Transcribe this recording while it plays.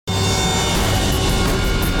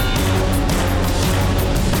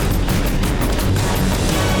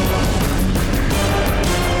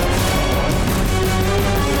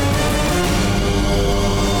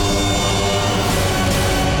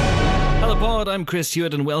God, I'm Chris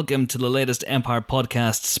Hewitt and welcome to the latest Empire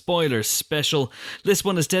Podcast Spoiler Special. This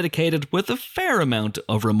one is dedicated with a fair amount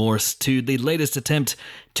of remorse to the latest attempt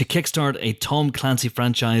to kickstart a Tom Clancy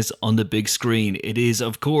franchise on the big screen. It is,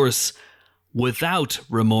 of course, without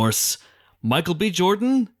remorse, Michael B.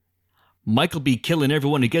 Jordan. Michael B. killing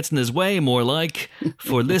everyone who gets in his way, more like.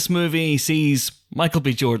 For this movie, sees Michael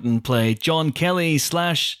B. Jordan play John Kelly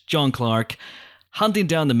 / John Clark, hunting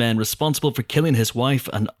down the men responsible for killing his wife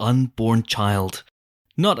and unborn child.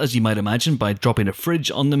 Not, as you might imagine, by dropping a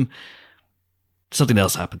fridge on them. Something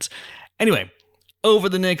else happens. Anyway, over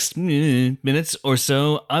the next minutes or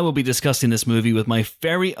so, I will be discussing this movie with my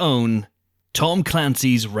very own Tom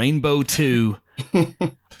Clancy's Rainbow 2,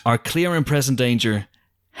 our clear and present danger,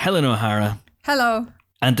 Helen O'Hara. Hello.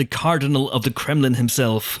 And the Cardinal of the Kremlin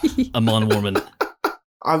himself, Amon Warmann.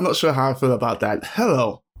 I'm not sure how I feel about that.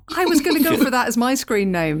 Hello. I was going to go for that as my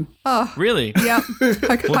screen name. Oh, really? Yeah. What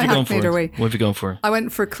have you gone for? What have you gone for? I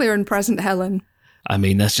went for clear and present Helen. I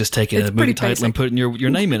mean, that's just taking a movie title and putting your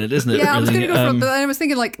name in it, isn't it? Yeah, I was really? going to go for it, but then I was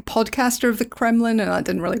thinking like podcaster of the Kremlin, and that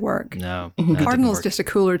didn't really work. No. Cardinal's just a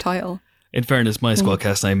cooler title. In fairness, my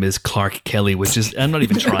squadcast name is Clark Kelly, which is... I'm not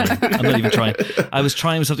even trying. I was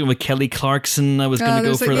trying something with Kelly Clarkson. I was going to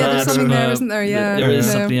go for that. There's something there, isn't there? Yeah. There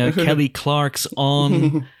is something. Kelly Clark's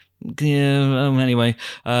on... Yeah, anyway,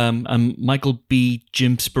 Michael B.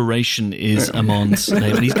 Jimspiration is Amon's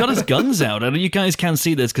name, and he's got his guns out. I know you guys can't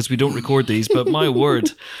see this because we don't record these, but my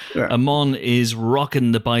word, Amon is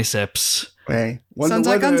rocking the biceps. Hey, when the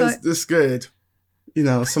weather is this good, you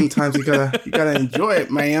know, sometimes you gotta enjoy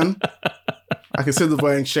it, man. I consider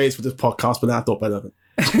wearing shades for this podcast, but then I thought better of it.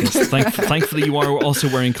 Yes, thankfully, you are also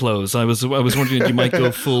wearing clothes. I was wondering if you might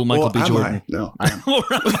go full Michael B. Jordan. No, I am.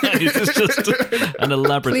 It's just an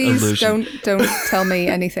elaborate illusion. Please don't tell me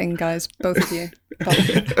anything, guys. Both of you.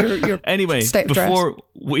 Anyway, before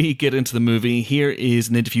we get into the movie, here is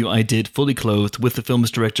an interview I did fully clothed with the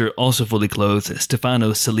film's director, also fully clothed,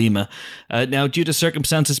 Stefano Sollima. Now, due to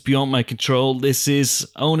circumstances beyond my control, this is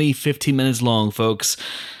only 15 minutes long, folks.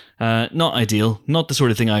 Not ideal, not the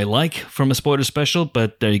sort of thing I like from a spoiler special,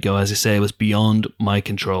 but there you go. As I say, it was beyond my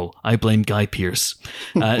control. I blame Guy Pearce.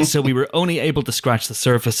 So we were only able to scratch the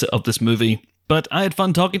surface of this movie, but I had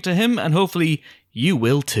fun talking to him, and hopefully you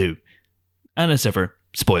will too. And as ever,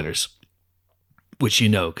 spoilers. Which you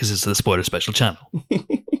know, because it's the spoiler special channel.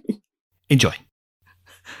 Enjoy.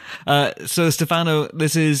 So Stefano,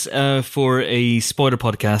 this is for a spoiler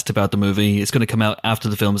podcast about the movie. It's going to come out after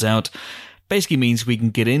the film's out. Basically means we can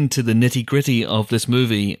get into the nitty-gritty of this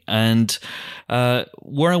movie. And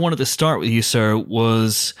where I wanted to start with you, sir,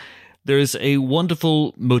 was there's a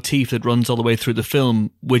wonderful motif that runs all the way through the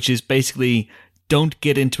film, which is basically don't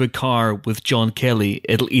get into a car with John Kelly.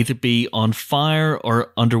 It'll either be on fire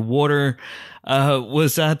or underwater.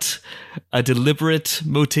 Was that a deliberate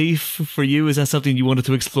motif for you? Is that something you wanted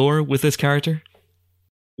to explore with this character?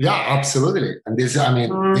 Yeah, absolutely. And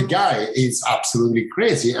the guy is absolutely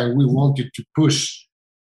crazy, and we wanted to push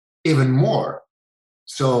even more.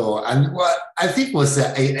 So, and what I think was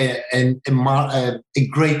a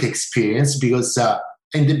great experience, because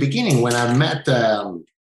in the beginning, when I met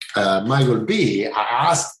Michael B., I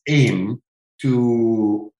asked him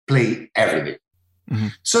to play everything. Mm-hmm.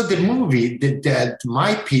 So the movie,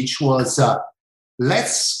 my pitch was,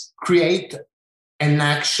 let's create an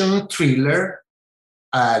action thriller,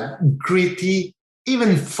 gritty,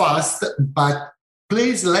 even fast, but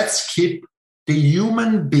please let's keep the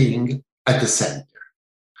human being at the center.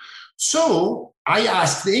 So I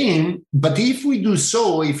asked him, but if we do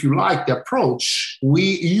so, if you like the approach,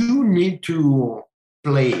 you need to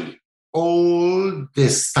play all the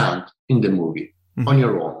stunt in the movie on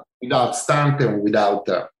your own, without stunt and without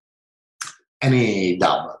any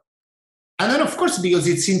double. And then, of course, because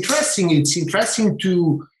it's interesting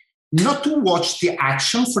to not to watch the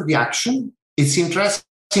action for the action. It's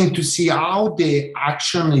interesting to see how the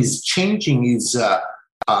action is changing, is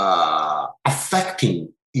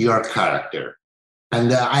affecting your character.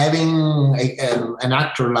 And having an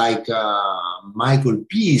actor like Michael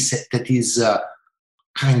B. that is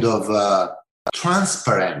kind of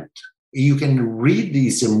transparent. You can read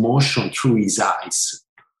his emotion through his eyes.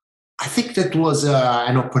 I think that was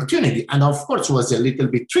an opportunity. And of course, it was a little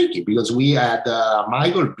bit tricky because we had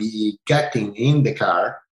Michael B. getting in the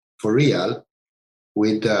car for real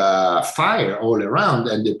with fire all around.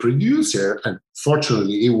 And the producer, and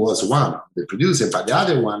fortunately, it was the producer, but the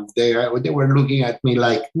other one, they were looking at me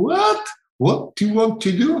like, what? What do you want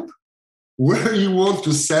to do? Where you want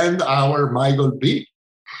to send our Michael B.?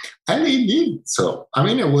 And he did so.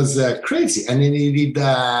 It was crazy. And he did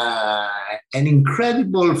an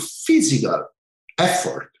incredible physical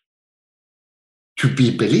effort to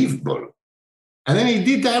be believable. And then he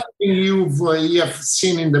did everything you have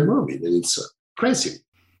seen in the movie. It's crazy.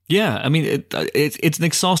 Yeah, I mean, it's an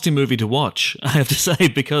exhausting movie to watch, I have to say,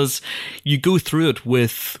 because you go through it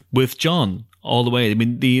with John all the way. I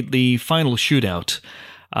mean, the final shootout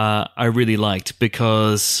I really liked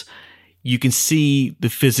because you can see the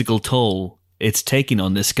physical toll it's taking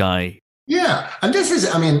on this guy. Yeah, and this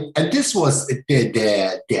was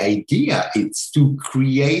the idea. It's to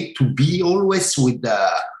be always with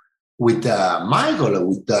Michael,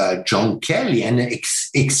 with John Kelly, and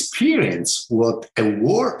experience what a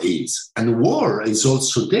war is. And war is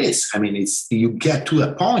also this. I mean, you get to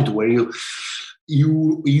a point where you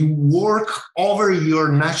work over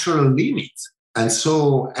your natural limits, and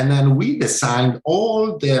then we designed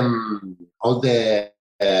all the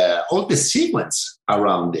sequence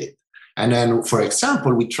around it. And then, for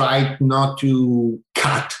example, we tried not to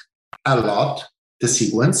cut a lot the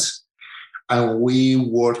sequence. And we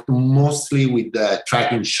worked mostly with the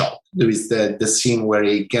tracking shot. There is the scene where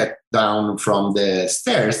he gets down from the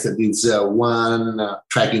stairs. That is one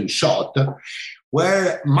tracking shot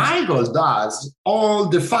where Michael does all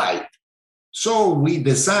the fight. So we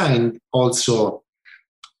designed also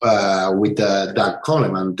with Doug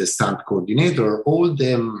Coleman, the stunt coordinator, all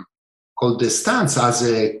the stunts as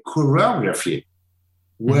a choreography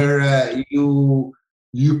where you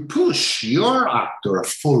push your actor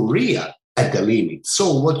for real at the limit.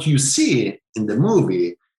 So what you see in the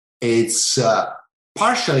movie, it's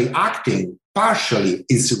partially acting, partially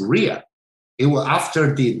is real. It was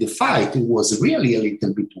after the fight, it was really a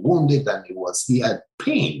little bit wounded and he had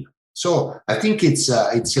pain. So I think it's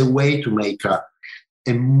a way to make a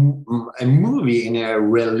movie in a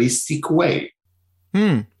realistic way.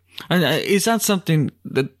 And is that something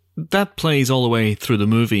that plays all the way through the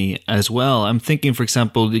movie as well? I'm thinking, for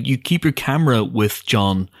example, that you keep your camera with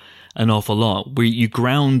John an awful lot, where you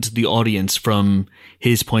ground the audience from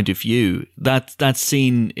his point of view. That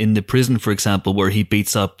scene in the prison, for example, where he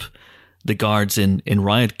beats up the guards in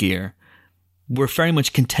riot gear, we're very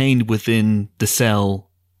much contained within the cell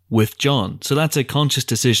with John. So that's a conscious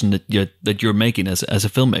decision that you're making as a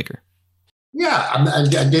filmmaker. Yeah,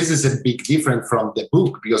 and this is a big difference from the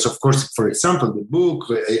book, because, of course, for example, the book,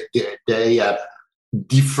 they have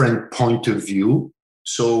different point of view.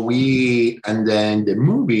 So and then the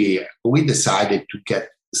movie, we decided to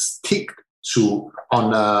stick to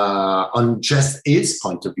on just his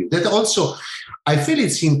point of view. That also, I feel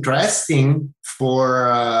it's interesting for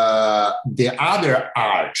the other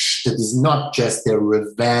arch that is not just the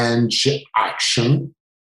revenge action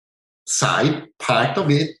side part of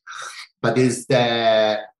it, but is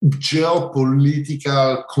the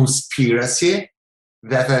geopolitical conspiracy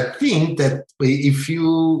that I think that if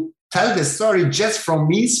you tell the story just from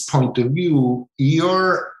his point of view,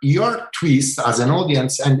 your twist as an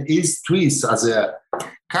audience and his twist as a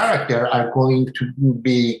character are going to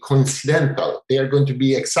be coincidental. They are going to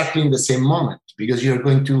be exactly in the same moment, because you're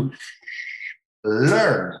going to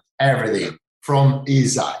learn everything from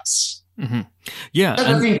his eyes. Mm-hmm. Yeah.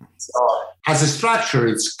 I think as a structure,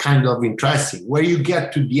 it's kind of interesting. Where you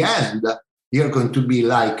get to the end, you're going to be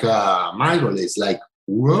like, Michael is like,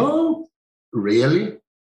 whoa, really?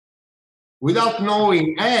 Without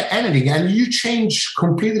knowing anything, and you change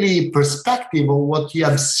completely perspective of what you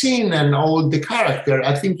have seen and all the character.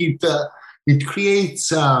 I think it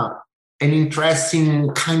creates an interesting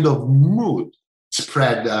kind of mood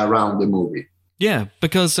spread around the movie. Yeah,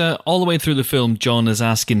 because all the way through the film, John is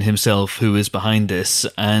asking himself who is behind this,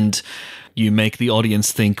 and you make the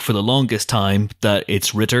audience think for the longest time that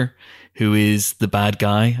it's Ritter who is the bad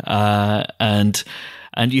guy, and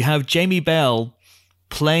you have Jamie Bell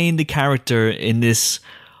playing the character in this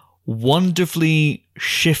wonderfully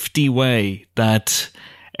shifty way that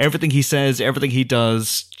everything he says, everything he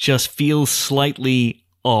does just feels slightly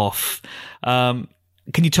off. Can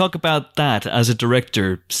you talk about that as a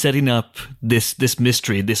director, setting up this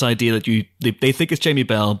mystery, this idea that they think it's Jamie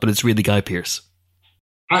Bell, but it's really Guy Pearce?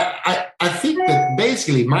 I think that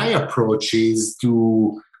basically my approach is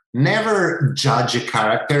to never judge a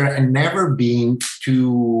character and never being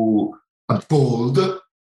too bold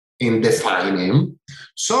in defining him.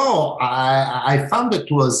 So I found it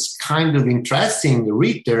was kind of interesting,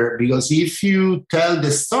 Ritter, because if you tell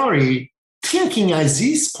the story thinking as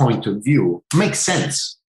his point of view, makes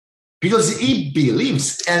sense. Because he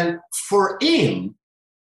believes, and for him,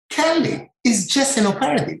 Kelly is just an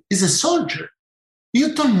operative, is a soldier.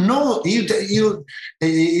 You don't know,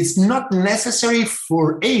 it's not necessary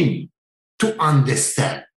for him to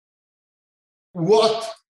understand what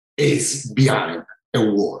is behind a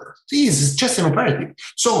war. He's just an operative.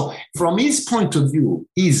 So from his point of view,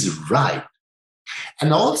 he's right.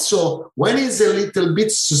 And also, when he's a little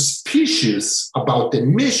bit suspicious about the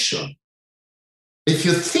mission, if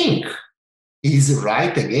you think he's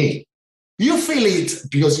right again, you feel it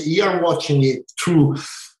because you're watching it through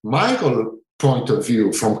Michael's point of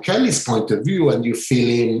view, from Kelly's point of view, and you're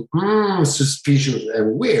feeling suspicious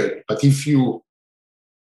and weird. But if you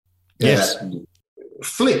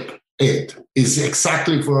flip it, is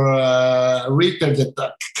exactly for Ritter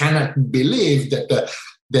that cannot believe that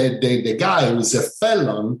the guy who's a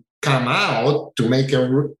felon come out to make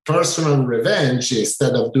a personal revenge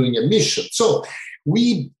instead of doing a mission. So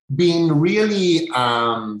we've been really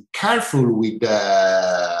careful with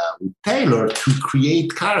Taylor to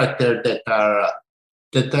create characters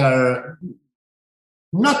that are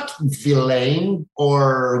not villain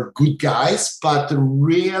or good guys, but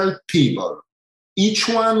real people. Each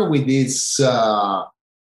one with his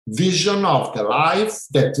vision of the life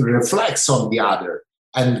that reflects on the other.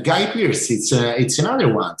 And Guy Pearce, it's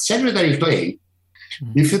another one. Secretary Clay,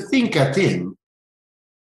 if you think at him,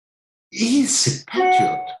 he's a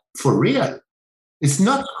patriot for real. It's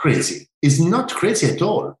not crazy. It's not crazy at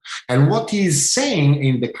all. And what he's saying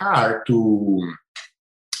in the car to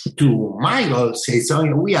Michael says,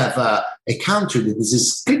 we have a country that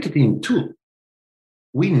is split in two.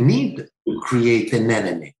 We need to create an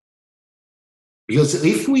enemy. Because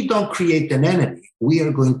if we don't create an enemy, we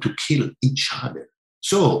are going to kill each other.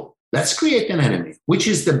 So let's create an enemy. Which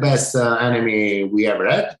is the best enemy we ever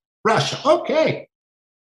had? Russia. Okay.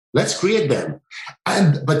 Let's create them.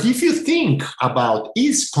 But if you think about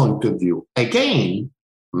his point of view, again,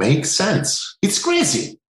 makes sense. It's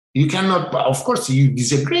crazy. You cannot, of course, you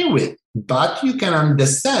disagree with, but you can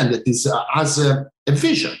understand that it has a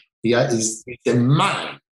vision. It's a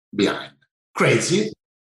mind behind. Crazy,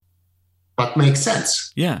 but makes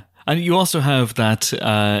sense. Yeah. And you also have that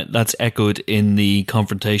that's echoed in the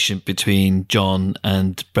confrontation between John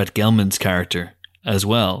and Brett Gelman's character as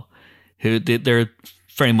well, who they're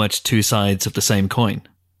very much two sides of the same coin.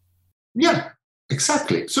 Yeah,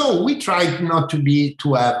 exactly. So we tried not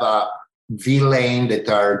to have a villain that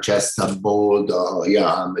are just a bold,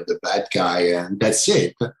 I'm the bad guy, and that's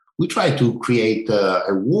it. We try to create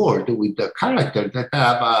a world with a character that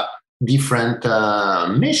have a different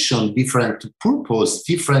mission, different purpose,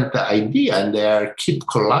 different idea, and they keep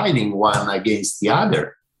colliding one against the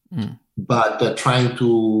other. But trying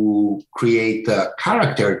to create a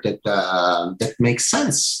character that makes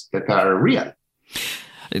sense, that are real.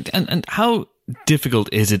 And how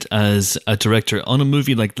difficult is it as a director on a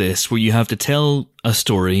movie like this, where you have to tell a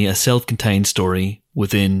story, a self-contained story,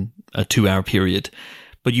 within a 2-hour period,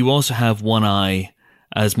 but you also have one eye,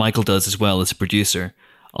 as Michael does as well as a producer,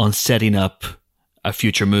 on setting up a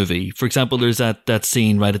future movie? For example, there's that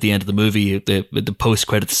scene right at the end of the movie, the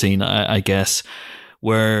post-credit scene, I guess,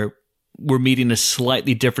 where we're meeting a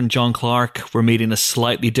slightly different John Clark, we're meeting a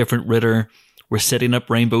slightly different Ritter, we're setting up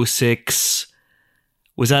Rainbow Six.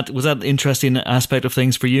 Was that an interesting aspect of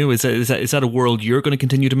things for you? Is that a world you're going to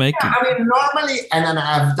continue to make? Yeah, I mean, normally, and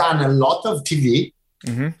I've done a lot of TV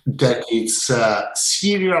that it's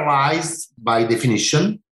serialized by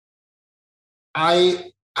definition.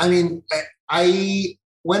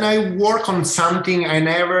 When I work on something, I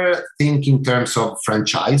never think in terms of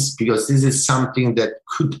franchise, because this is something that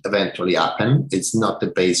could eventually happen. It's not the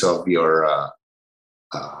base of your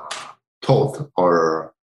thought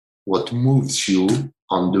or what moves you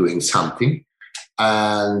on doing something.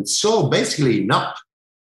 And so basically not.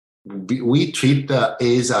 We treat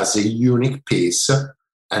it as a unique piece,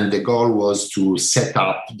 and the goal was to set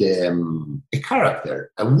up a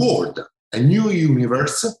character, a world, a new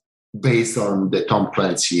universe based on the Tom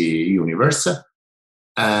Clancy universe,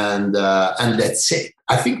 and that's it.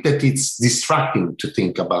 I think that it's distracting to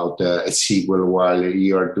think about a sequel while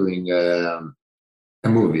you're doing a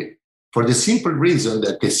movie, for the simple reason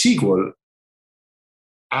that the sequel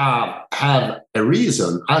has a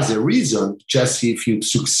reason just if you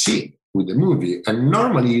succeed with the movie, and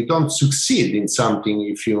normally you don't succeed in something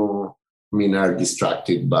if you are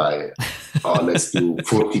distracted by let's do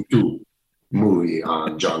 42 movie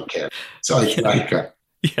on John Kelly. So it's like,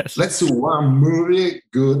 yes, let's do one movie,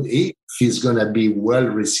 good. If it's going to be well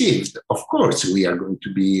received, of course, we are going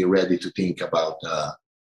to be ready to think about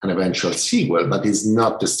an eventual sequel, but it's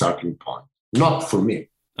not the starting point. Not for me.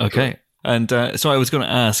 Okay. And so I was going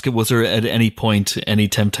to ask, was there at any point any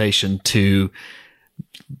temptation to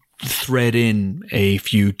thread in a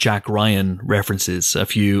few Jack Ryan references, a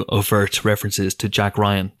few overt references to Jack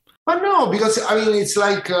Ryan? But no, because it's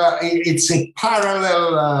like it's a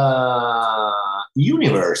parallel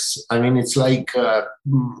universe. It's like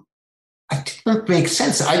it didn't make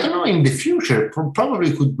sense. I don't know, in the future,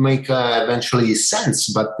 probably could make eventually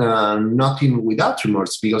sense, but not in Without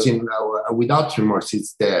Remorse, because in Without Remorse,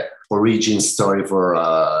 it's the origin story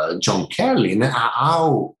for John Kelly, and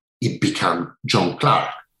how it became John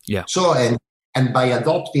Clark. Yeah. So, and by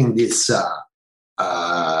adopting this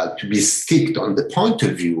to be sticked on the point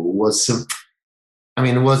of view was,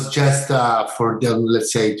 it was just for them,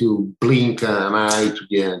 let's say, to blink an eye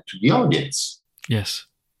to the audience. Yes.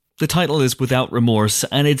 The title is Without Remorse,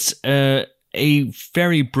 and it's a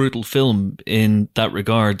very brutal film in that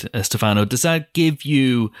regard, Stefano. Does that give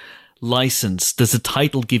you license? Does the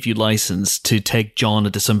title give you license to take John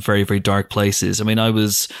into some very, very dark places? I mean, I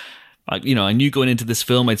knew going into this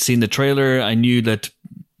film, I'd seen the trailer, I knew that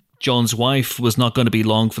John's wife was not going to be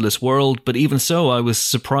long for this world, but even so, I was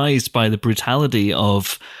surprised by the brutality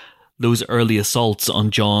of those early assaults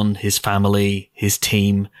on John, his family, his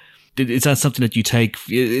team. Is that something that you take?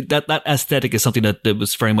 That aesthetic is something that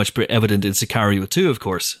was very much evident in Sicario too, of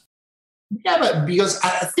course. Yeah, but because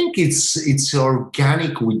I think it's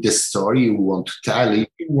organic with the story you want to tell. If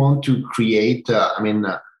you want to create,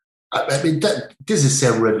 this is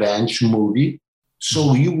a revenge movie,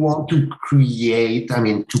 so you want to create,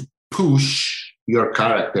 to push your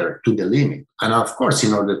character to the limit. And of course,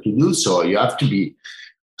 in order to do so, you have to be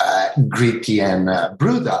gritty and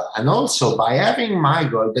brutal. And also by having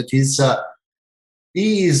Michael that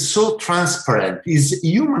he is so transparent, his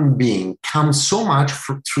human being comes so much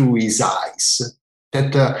through his eyes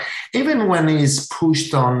that even when he's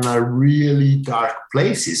pushed on really dark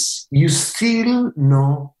places, you still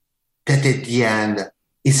know that at the end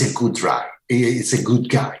he's a good guy. It's a good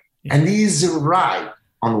guy. Yeah. And he's right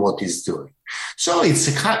on what he's doing. So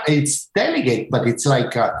it's delicate, but it's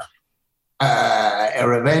like a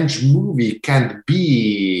revenge movie can't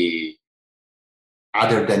be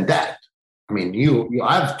other than that. You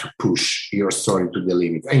have to push your story to the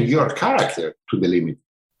limit and your character to the limit.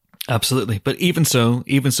 Absolutely. But even so,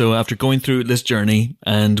 after going through this journey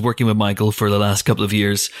and working with Michael for the last couple of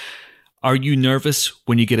years, are you nervous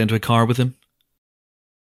when you get into a car with him?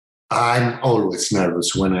 I'm always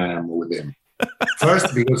nervous when I am with him.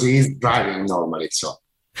 First, because he's driving normally, so.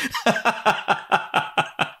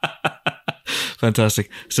 Fantastic.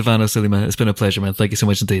 Stefano Sollima, it's been a pleasure, man. Thank you so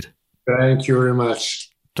much indeed. Thank you very much.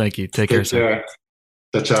 Thank you. Take care, sir.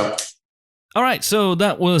 Ciao. All right, so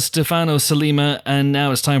that was Stefano Sollima, and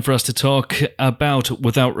now it's time for us to talk about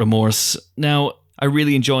Without Remorse. Now, I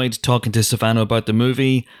really enjoyed talking to Stefano about the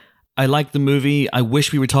movie. I like the movie. I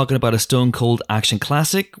wish we were talking about a stone cold action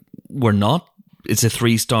classic. We're not. It's a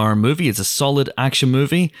 3-star movie. It's a solid action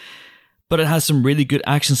movie, but it has some really good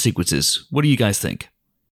action sequences. What do you guys think?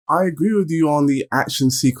 I agree with you on the action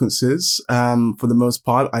sequences. For the most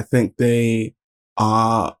part, I think they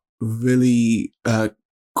are really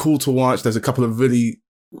cool to watch. There's a couple of really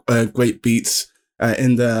great beats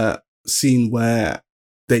in the scene where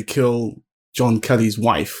they kill John Kelly's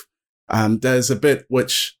wife. There's a bit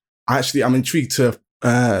which actually I'm intrigued to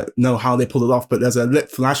know how they pull it off, but there's a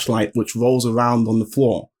lit flashlight which rolls around on the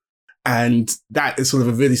floor. And that is sort of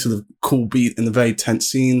a really sort of cool beat in a very tense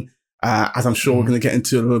scene. As I'm sure we're going to get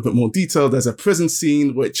into a little bit more detail, there's a prison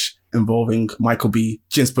scene which involving Michael B.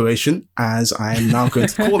 Ginspiration, as I am now going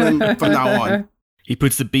to call him from now on. He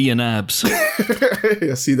puts the B in abs.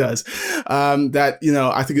 Yes, he does. That,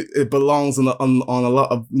 I think it belongs on a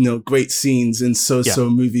lot of, great scenes in so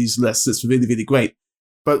movies lists. It's really, really great.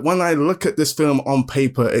 But when I look at this film on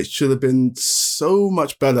paper, it should have been so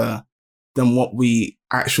much better than what we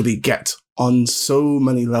actually get on so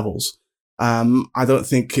many levels. I don't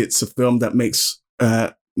think it's a film that makes,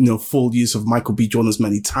 full use of Michael B. Jordan's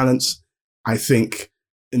many talents. I think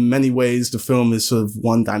in many ways, the film is sort of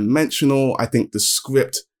one-dimensional. I think the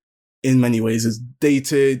script in many ways is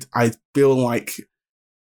dated. I feel like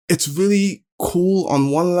it's really cool on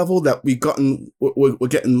one level that we're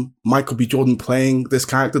getting Michael B. Jordan playing this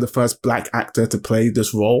character, the first black actor to play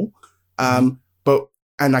this role. And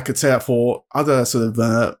I could say that for other sort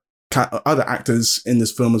of, other actors in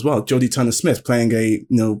this film as well. Jodie Turner-Smith playing a,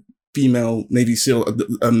 female Navy SEAL,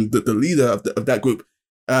 the leader of that group.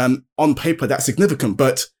 On paper, that's significant.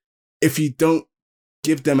 But if you don't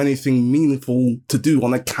give them anything meaningful to do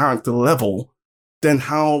on a character level, then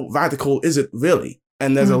how radical is it really?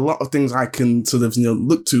 And there's a lot of things I can sort of,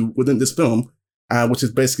 look to within this film, which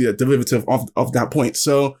is basically a derivative of that point.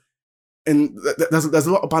 So, and there's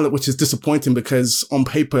a lot about it which is disappointing because on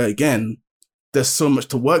paper, again, there's so much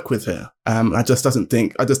to work with here. I just don't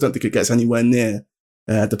think it gets anywhere near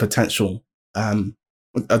the potential. I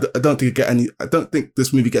don't think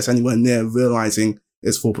this movie gets anywhere near realizing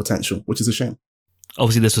its full potential, which is a shame.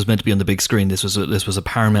 obviously this was meant to be on the big screen. This was a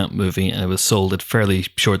Paramount movie, and it was sold at fairly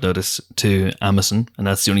short notice to Amazon, and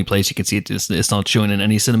that's the only place you can see it. It's not showing in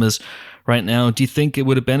any cinemas right now. Do you think it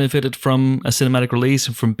would have benefited from a cinematic release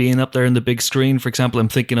and from being up there in the big screen? For example, I'm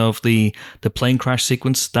thinking of the plane crash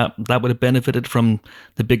sequence that would have benefited from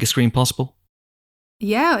the biggest screen possible.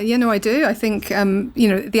 Yeah, I do. I think,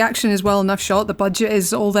 the action is well enough shot. The budget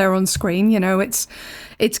is all there on screen.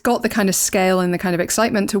 It's got the kind of scale and the kind of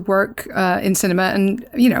excitement to work in cinema. And,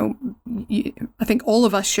 I think all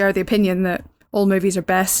of us share the opinion that all movies are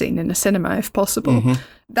best seen in a cinema if possible. Mm-hmm.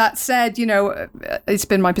 That said, it's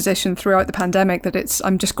been my position throughout the pandemic that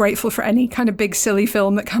I'm just grateful for any kind of big silly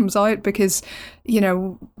film that comes out because,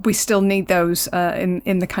 we still need those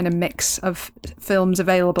in the kind of mix of films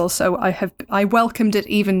available. So I welcomed it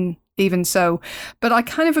even so. But I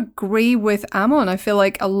kind of agree with Amon. I feel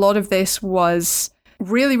like a lot of this was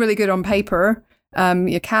really, really good on paper.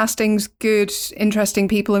 Your casting's good, interesting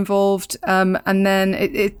people involved, and then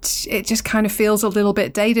it just kind of feels a little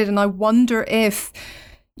bit dated. And I wonder if,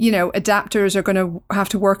 adapters are going to have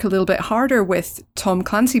to work a little bit harder with Tom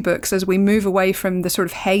Clancy books as we move away from the sort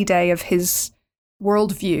of heyday of his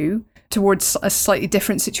worldview towards a slightly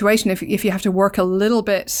different situation. If you have to work a little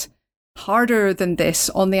bit harder than this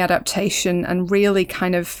on the adaptation and really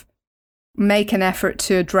kind of make an effort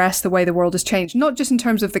to address the way the world has changed, not just in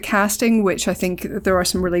terms of the casting, which I think there are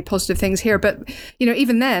some really positive things here, but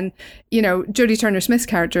even then, Jodie Turner-Smith's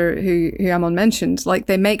character, who Amon mentioned, like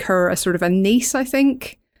they make her a sort of a niece, I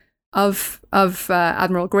think, of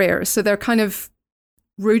Admiral Greer. So they're kind of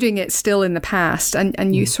rooting it still in the past,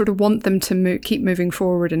 and you sort of want them to keep moving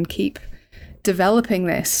forward and keep developing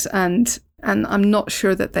this, and I'm not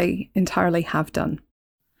sure that they entirely have done.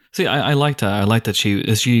 See, I like that. I like that she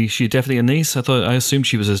definitely a niece. I assumed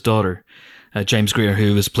she was his daughter, James Greer,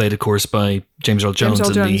 who was played, of course, by James Earl Jones,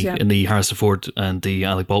 in the Harrison Ford and the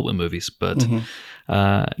Alec Baldwin movies. But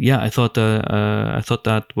I thought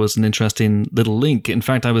that was an interesting little link. In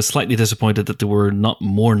fact, I was slightly disappointed that there were not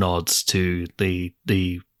more nods to the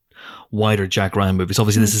wider Jack Ryan movies.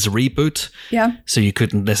 Obviously, this is a reboot, so you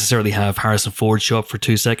couldn't necessarily have Harrison Ford show up for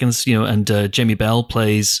 2 seconds. And Jamie Bell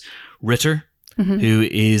plays Ritter. Mm-hmm. Who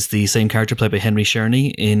is the same character played by Henry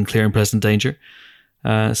Czerny in Clear and Present Danger.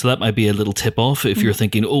 So that might be a little tip-off if you're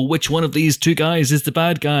thinking, which one of these two guys is the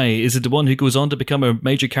bad guy? Is it the one who goes on to become a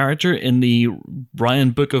major character in the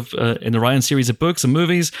Ryan series of books and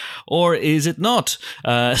movies, or is it not?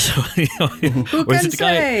 Who can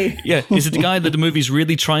say? Is it the guy that the movie's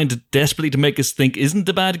really trying to desperately to make us think isn't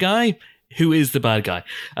the bad guy? Who is the bad guy?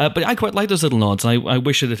 But I quite like those little nods. I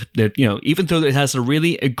wish that even though it has a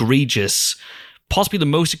really egregious, possibly the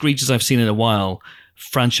most egregious I've seen in a while,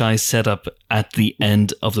 franchise setup at the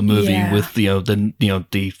end of the movie with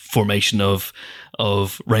the formation of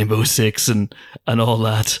Rainbow Six and all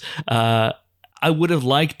that. I would have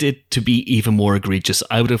liked it to be even more egregious.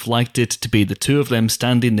 I would have liked it to be the two of them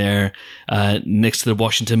standing there next to the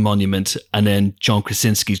Washington Monument, and then John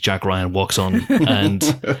Krasinski's Jack Ryan walks on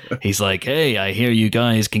and he's like, "Hey, I hear you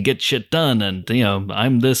guys can get shit done, and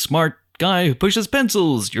I'm the smart guy who pushes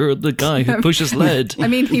pencils. You're the guy who pushes lead." I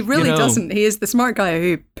mean, he really doesn't. He is the smart guy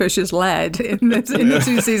who pushes lead in the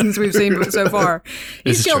 2 seasons we've seen so far.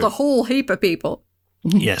 He's killed a whole heap of people.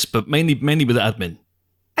 Yes, but mainly with admin.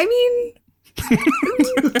 I mean,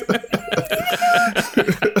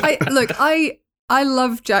 I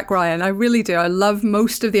love Jack Ryan. I really do. I love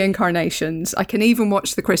most of the incarnations. I can even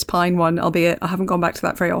watch the Chris Pine one, albeit I haven't gone back to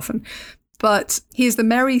that very often. But he's the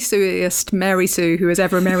Mary Sue-iest Mary Sue who has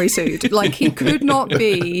ever Mary Sued. Like, he could not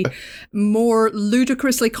be more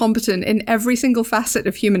ludicrously competent in every single facet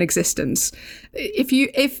of human existence. If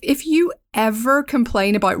you ever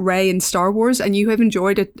complain about Rey in Star Wars and you have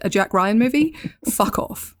enjoyed a Jack Ryan movie, fuck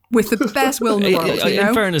off. With the best will in the world,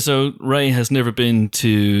 In fairness, though, Rey has never been to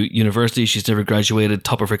university. She's never graduated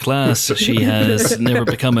top of her class. She has never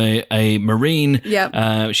become a Marine.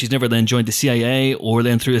 Yep. She's never then joined the CIA, or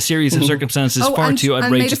then through a series of circumstances far too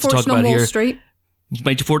outrageous to talk about here. Street.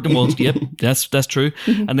 Major Fortune Wall Street. Yep, that's true.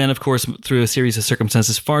 And then, of course, through a series of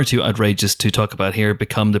circumstances far too outrageous to talk about here,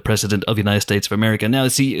 become the President of the United States of America. Now,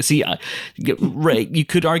 see, Rey, you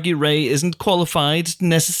could argue Rey isn't qualified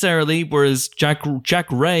necessarily, whereas Jack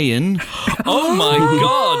Ryan, oh my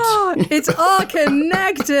God. It's all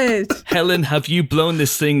connected. Helen, have you blown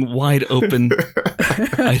this thing wide open?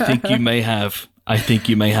 I think you may have.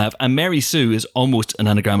 And Mary Sue is almost an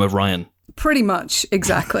anagram of Ryan. Pretty much,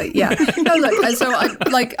 exactly. Yeah. No, look. So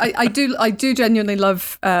I do genuinely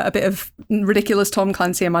love a bit of ridiculous Tom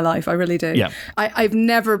Clancy in my life. I really do. Yeah. I've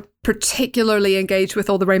never particularly engaged with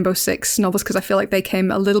all the Rainbow Six novels because I feel like they came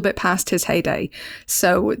a little bit past his heyday.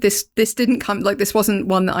 So this didn't come, like, this wasn't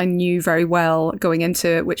one that I knew very well going into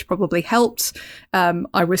it, which probably helped.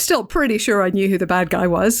 I was still pretty sure I knew who the bad guy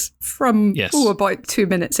was from about 2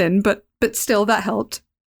 minutes in, but still that helped.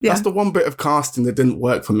 Yeah. That's the one bit of casting that didn't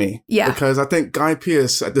work for me. Yeah. Because I think Guy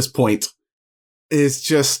Pearce at this point is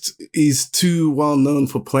he's too well known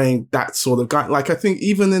for playing that sort of guy. Like, I think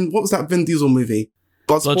even in, what was that Vin Diesel movie?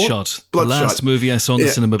 Bloodshot. The last movie I saw in the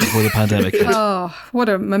cinema before the pandemic. Oh, what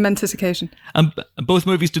a momentous occasion. And both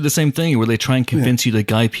movies do the same thing, where they try and convince you that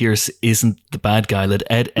Guy Pearce isn't the bad guy, that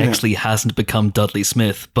Ed Exley hasn't become Dudley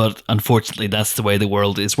Smith. But unfortunately, that's the way the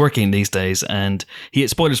world is working these days. And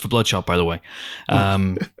spoilers for Bloodshot, by the way,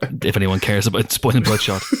 if anyone cares about spoiling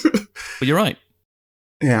Bloodshot. But you're right.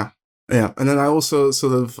 Yeah. Yeah. And then I also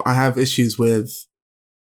I have issues with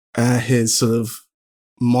his sort of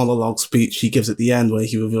monologue speech he gives at the end, where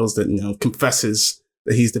he reveals that, confesses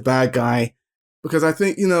that he's the bad guy. Because I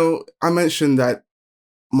think, I mentioned that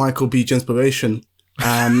Michael Beach inspiration.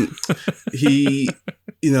 He,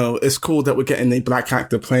 it's cool that we're getting a black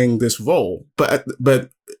actor playing this role, but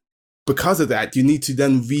because of that, you need to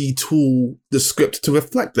then retool the script to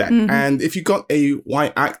reflect that. Mm-hmm. And if you got a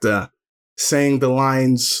white actor saying the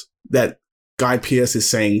lines that Guy Pearce is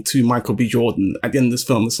saying to Michael B. Jordan at the end of this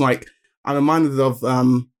film, it's like, I'm reminded of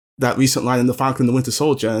that recent line in The Falcon and the Winter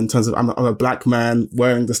Soldier in terms of, I'm a black man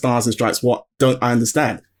wearing the stars and stripes. What don't I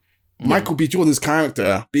understand? Yeah. Michael B. Jordan's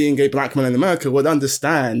character, being a black man in America, would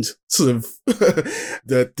understand sort of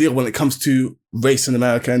the deal when it comes to race in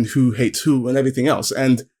America and who hates who and everything else.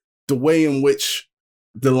 And the way in which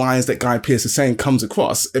the lines that Guy Pearce is saying comes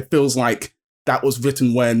across, it feels like that was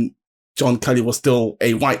written when John Kelly was still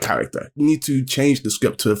a white character. You need to change the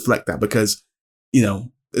script to reflect that, because,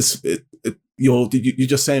 you're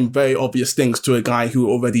just saying very obvious things to a guy who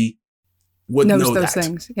already would knows know those that.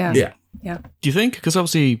 Things. Yeah. Do you think? Because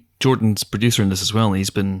obviously Jordan's producer in this as well, and he's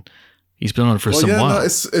been on it for some while. No,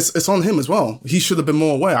 it's on him as well. He should have been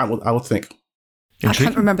more aware, I would think. I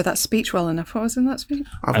can't remember that speech well enough. What was in that speech?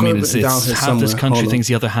 It's half this country thinks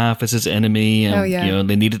the other half is his enemy, and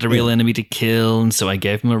they needed a real enemy to kill, and so I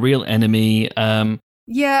gave him a real enemy. Look,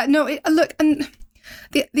 and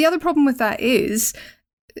the other problem with that is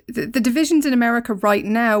the divisions in America right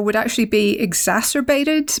now would actually be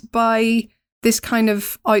exacerbated by this kind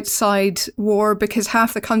of outside war, because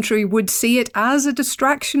half the country would see it as a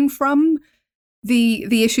distraction from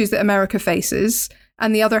the issues that America faces,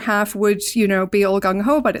 and the other half would, be all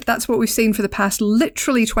gung-ho about it. That's what we've seen for the past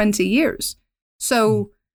literally 20 years. So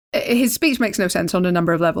his speech makes no sense on a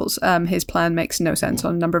number of levels. His plan makes no sense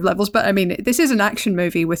on a number of levels. But I mean, this is an action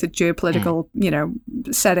movie with a geopolitical,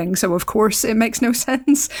 setting. So of course it makes no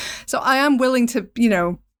sense. So I am willing to,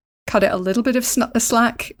 cut it a little bit of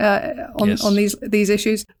slack on these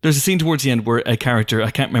issues. There's a scene towards the end where a character,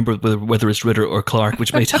 I can't remember whether it's Ritter or Clark,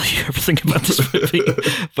 which may tell you everything about this movie,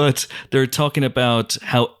 but they're talking about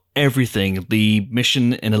how everything, the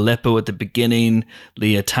mission in Aleppo at the beginning,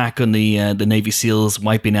 the attack on the Navy SEALs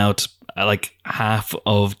wiping out like half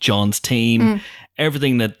of John's team,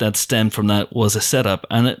 everything that stemmed from that was a setup.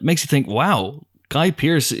 And it makes you think, wow, Guy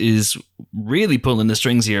Pearce is really pulling the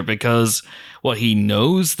strings here, because he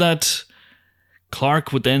knows that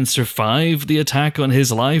Clark would then survive the attack on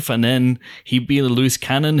his life, and then he'd be a loose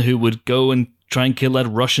cannon who would go and try and kill that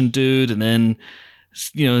Russian dude and then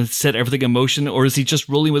set everything in motion. Or is he just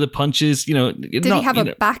rolling with the punches? Did he have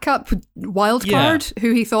a backup wild card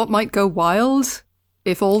who he thought might go wild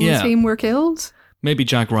if all the team were killed? Maybe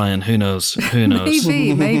Jack Ryan. Who knows?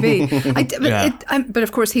 Maybe. But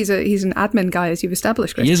of course, he's an admin guy, as you've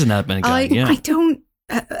established, Chris. He is an admin guy. I don't.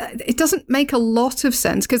 It doesn't make a lot of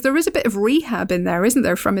sense, because there is a bit of rehab in there, isn't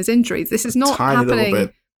there, from his injuries? This is not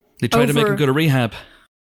happening. They tried to make him go to rehab.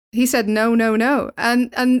 He said no,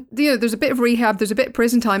 and there's a bit of rehab, there's a bit of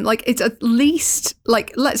prison time. Like, it's at least,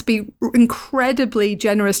 like, let's be incredibly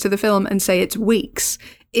generous to the film and say it's weeks.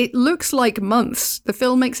 It looks like months. The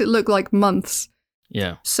film makes it look like months.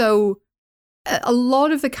 Yeah. So a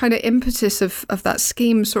lot of the kind of impetus of that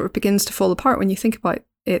scheme sort of begins to fall apart when you think about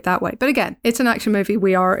it that way. But again, it's an action movie.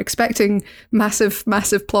 We are expecting massive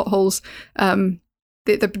plot holes.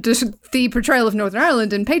 the portrayal of Northern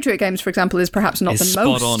Ireland in Patriot Games, for example, is perhaps not the most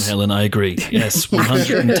spot on, Helen. I agree. Yes,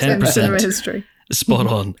 110%. cinema history. Spot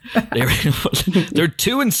on. They're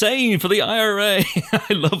too insane for the IRA.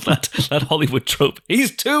 I love that Hollywood trope.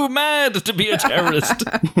 He's too mad to be a terrorist.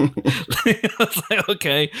 It's like,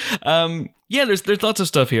 okay. Yeah, there's lots of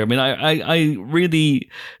stuff here. I mean, I really,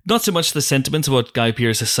 not so much the sentiments of what Guy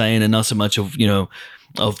Pearce is saying, and not so much of,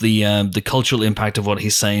 of the cultural impact of what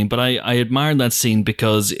he's saying, but I admire that scene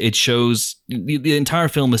because it shows the entire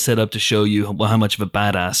film is set up to show you how much of a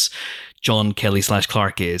badass John Kelly /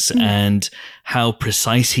 Clark is, and how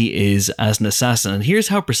precise he is as an assassin. And here's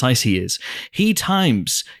how precise he is. He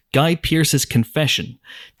times Guy Pearce's confession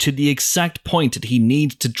to the exact point that he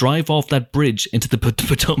needs to drive off that bridge into the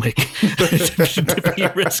Potomac to be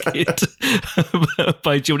rescued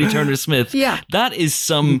by Jodie Turner-Smith. Yeah. That is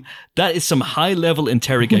some high-level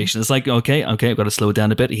interrogation. It's like, okay, I've got to slow it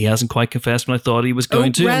down a bit. He hasn't quite confessed when I thought he was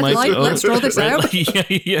going to. Red light, let's draw this out.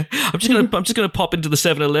 Yeah. I'm just gonna pop into the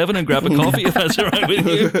 7-Eleven and grab a coffee if that's all right with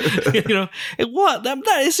you.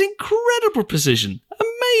 That is incredible precision.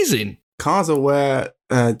 Amazing. Cars are where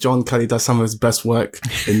John Kelly does some of his best work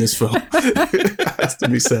in this film. Has to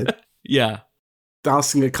be said. Yeah.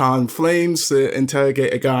 Dousing a car in flames to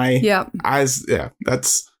interrogate a guy. Yeah.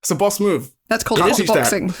 That's a boss move. That's called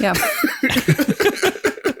boxing. Yeah.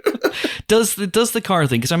 Does the car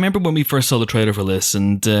thing, because I remember when we first saw the trailer for this,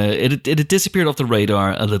 and it had disappeared off the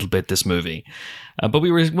radar a little bit, this movie. But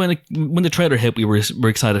we were when the trailer hit, we were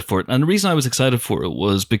excited for it. And the reason I was excited for it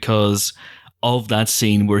was because of that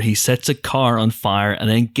scene where he sets a car on fire and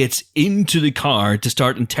then gets into the car to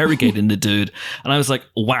start interrogating the dude. And I was like,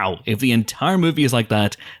 wow, if the entire movie is like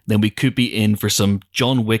that, then we could be in for some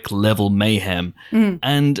John Wick level mayhem.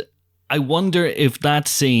 And I wonder if that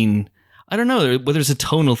scene, I don't know whether it's a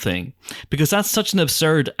tonal thing, because that's such an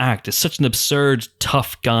absurd act. It's such an absurd,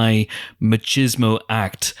 tough guy, machismo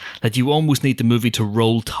act that you almost need the movie to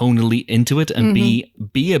roll tonally into it and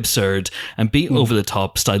be absurd and be over the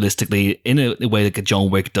top stylistically in a way that John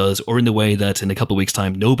Wick does, or in the way that in a couple of weeks'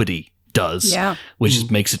 time nobody does. Yeah.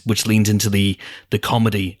 Which leans into the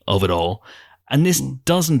comedy of it all. And this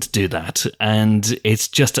doesn't do that. And it's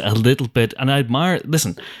just a little bit, and I admire,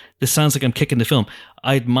 listen, this sounds like I'm kicking the film.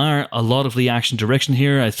 I admire a lot of the action direction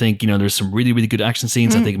here. I think, there's some really, really good action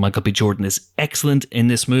scenes. I think Michael B. Jordan is excellent in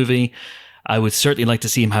this movie. I would certainly like to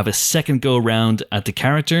see him have a second go around at the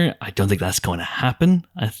character. I don't think that's going to happen.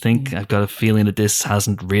 I think I've got a feeling that this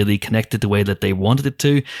hasn't really connected the way that they wanted it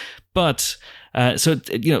to. But so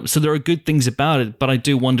there are good things about it, but I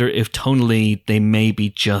do wonder if tonally they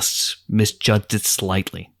maybe just misjudged it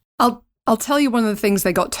slightly. I'll tell you one of the things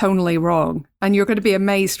they got tonally wrong, and you're going to be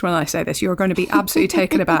amazed when I say this. You're going to be absolutely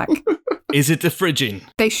taken aback. Is it the fridging?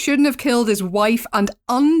 They shouldn't have killed his wife and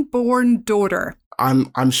unborn daughter.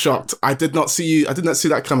 I'm shocked. I did not see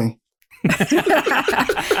that coming.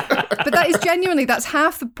 But that is genuinely, that's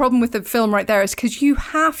half the problem with the film right there, is because you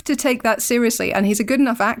have to take that seriously. And he's a good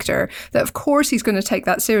enough actor that of course he's going to take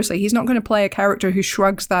that seriously. He's not going to play a character who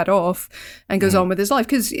shrugs that off and goes on with his life,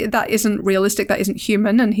 because that isn't realistic, that isn't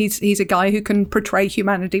human. And he's a guy who can portray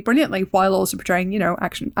humanity brilliantly while also portraying,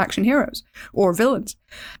 action heroes or villains.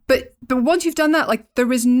 But once you've done that,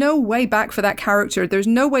 there is no way back for that character. There's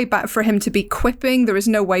no way back for him to be quipping. There is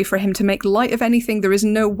no way for him to make light of anything. There is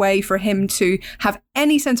no way for him to have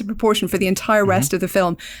any sense of proportion for the entire rest of the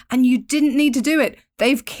film. And you didn't need to do it.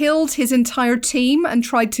 They've killed his entire team and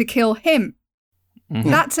tried to kill him.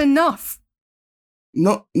 That's enough.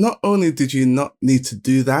 Not only did you not need to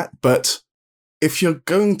do that, but if you're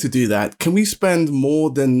going to do that, can we spend more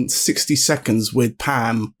than 60 seconds with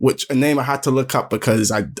Pam, which a name I had to look up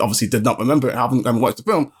because I obviously did not remember it. I haven't watched the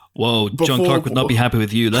film. Whoa, John Clark would not be happy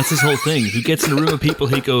with you. That's his whole thing. He gets in a room of people,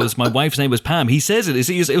 he goes, my wife's name was Pam. He says it.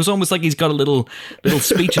 It was almost like he's got a little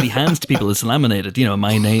speech that he hands to people. It's laminated.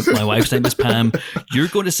 My wife's name is Pam. You're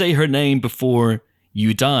going to say her name before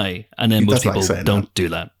you die. And then most people don't do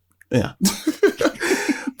that. Yeah.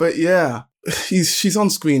 But yeah. She's on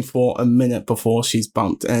screen for a minute before she's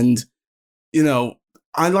bumped. And,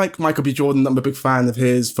 I like Michael B. Jordan. I'm a big fan of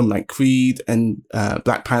his from Creed and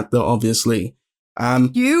Black Panther, obviously.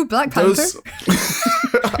 Black Panther?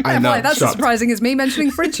 I know. That's as surprising as me mentioning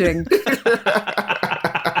fridging.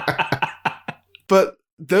 But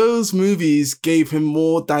those movies gave him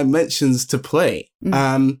more dimensions to play.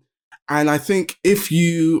 And I think if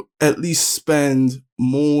you at least spend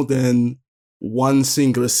more than one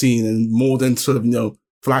singular scene and more than sort of,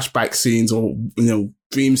 flashback scenes or,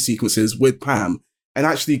 dream sequences with Pam and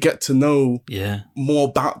actually get to know more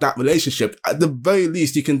about that relationship, at the very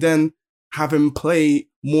least, you can then have him play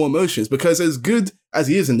more emotions, because as good as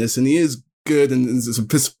he is in this, and he is good and it's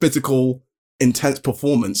a physical, intense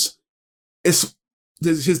performance. His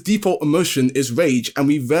default emotion is rage, and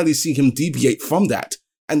we rarely see him deviate from that.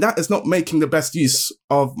 And that is not making the best use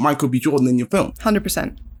of Michael B. Jordan in your film.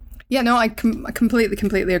 100%. Yeah, no, I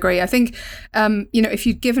completely agree. I think, if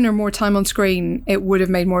you'd given her more time on screen, it would have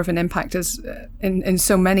made more of an impact in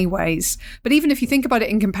so many ways. But even if you think about it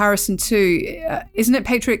in comparison to, isn't it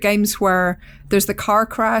Patriot Games where there's the car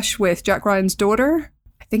crash with Jack Ryan's daughter?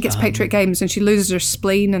 I think it's Patriot Games, and she loses her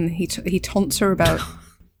spleen, and he taunts her about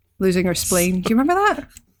losing her spleen. Do you remember that?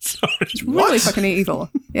 Sorry, it's really fucking evil.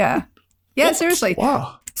 Yeah. Yeah, what? Seriously.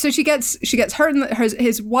 Wow. So she gets hurt, and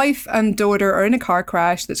his wife and daughter are in a car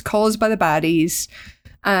crash that's caused by the baddies,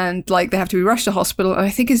 and they have to be rushed to hospital. And I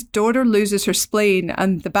think his daughter loses her spleen,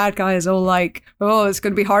 and the bad guy is all like, "Oh, it's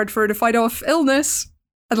going to be hard for her to fight off illness,"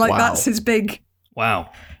 and that's his big I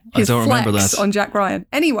don't remember that on Jack Ryan.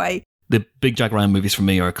 Anyway, the big Jack Ryan movies for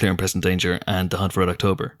me are Clear and Present Danger and The Hunt for Red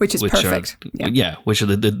October, which is perfect. Which are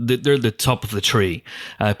they're the top of the tree.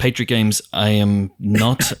 Patriot Games I am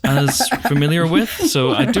not as familiar with,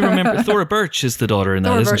 so I do remember Thora Birch is the daughter in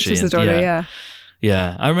that, isn't she? Thora Birch is the daughter,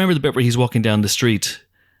 yeah. I remember the bit where he's walking down the street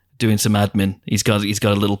doing some admin. He's got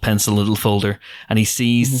a little pencil, a little folder, and he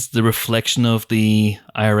sees the reflection of the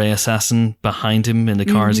IRA assassin behind him in the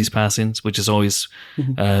cars he's passing, which has always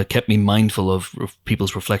kept me mindful of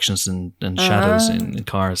people's reflections and shadows in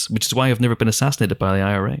cars, which is why I've never been assassinated by the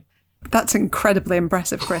IRA. That's incredibly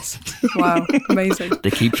impressive, Chris. Wow, amazing.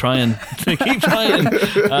 They keep trying.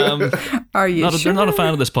 Are you sure? They're not a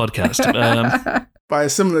fan of this podcast. By a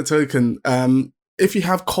similar token, if you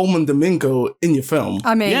have Coleman Domingo in your film,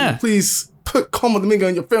 please put Coleman Domingo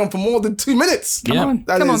in your film for more than 2 minutes. Come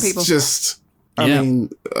on, people. Just, I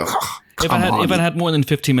mean, if I had more than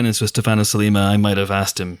 15 minutes with Stefano Sollima, I might have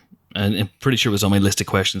asked him, and I'm pretty sure it was on my list of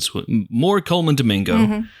questions, more Coleman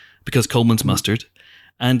Domingo, because Coleman's mustard,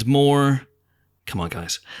 and more, come on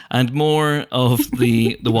guys, and more of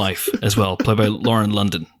the wife as well, played by Lauren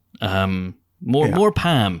London. More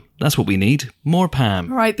Pam. That's what we need. More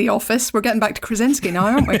Pam. All right, The Office. We're getting back to Krasinski now,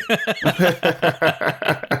 aren't we?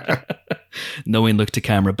 Knowing look to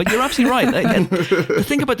camera. But you're absolutely right. And the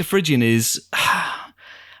thing about the Phrygian is,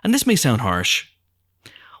 and this may sound harsh,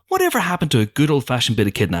 whatever happened to a good old-fashioned bit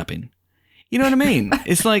of kidnapping? You know what I mean?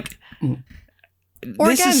 It's like, or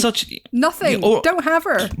this again, is such... Nothing. Don't have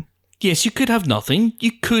her. Yes, you could have nothing.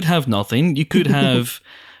 You could have... and you could have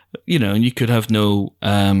no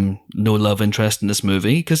love interest in this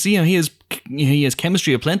movie because he has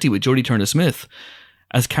chemistry aplenty with Jodie Turner-Smith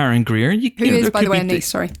as Karen Greer. Who is, by the way, a niece.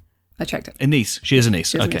 Sorry, I checked it. A niece. She is a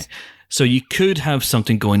niece. Okay, so you could have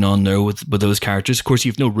something going on there with those characters. Of course,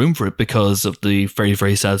 you've no room for it because of the very,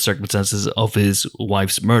 very sad circumstances of his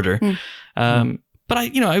wife's murder. But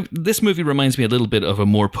this movie reminds me a little bit of a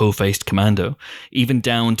more po-faced Commando, even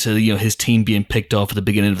down to his team being picked off at the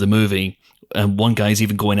beginning of the movie. And one guy's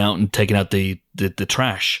even going out and taking out the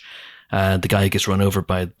trash. The guy gets run over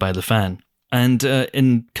by the fan. And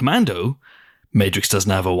in Commando, Matrix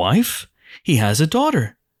doesn't have a wife. He has a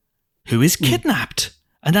daughter who is kidnapped.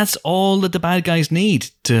 And that's all that the bad guys need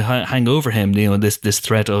to hang over him, this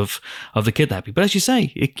threat of the kidnapping. But as you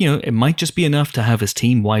say, it might just be enough to have his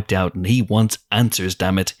team wiped out. And he wants answers,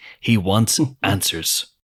 damn it. He wants answers.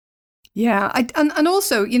 Yeah. And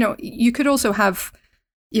also, you could also have...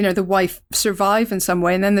 the wife survive in some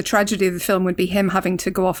way, and then the tragedy of the film would be him having to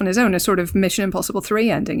go off on his own, a sort of Mission Impossible 3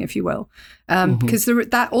 ending, if you will. Because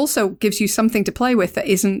that also gives you something to play with that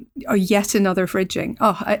isn't yet another Phrygian.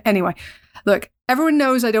 Anyway, look, everyone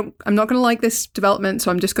knows I'm not going to like this development, so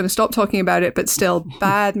I'm just going to stop talking about it, but still,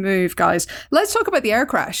 bad move, guys. Let's talk about the air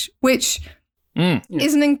crash, which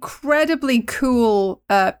is an incredibly cool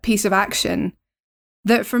piece of action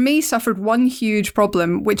that for me suffered one huge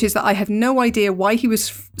problem, which is that I have no idea why he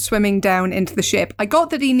was swimming down into the ship. I got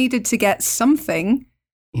that he needed to get something,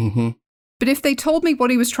 but if they told me what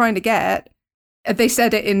he was trying to get, they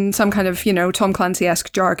said it in some kind of, Tom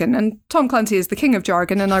Clancy-esque jargon, and Tom Clancy is the king of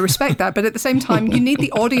jargon, and I respect that, but at the same time, you need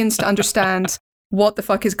the audience to understand what the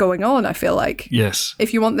fuck is going on, I feel like. Yes.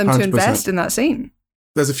 If you want them 100%. To invest in that scene.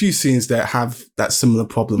 There's a few scenes that have that similar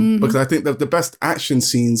problem, because I think that the best action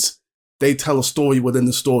scenes, they tell a story within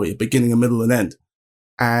the story, beginning, a middle, and end.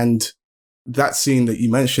 And that scene that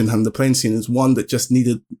you mentioned, and the plane scene, is one that just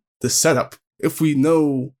needed the setup. If we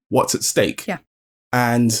know what's at stake,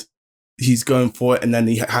 and he's going for it, and then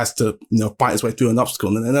he has to, fight his way through an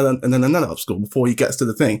obstacle, and then another obstacle before he gets to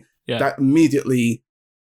the thing. Yeah. That immediately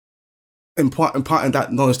imparting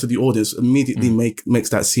that knowledge to the audience immediately makes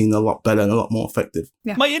that scene a lot better and a lot more effective.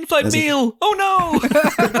 Yeah. My in-flight meal! Oh no!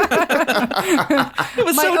 It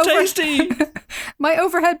was so tasty! My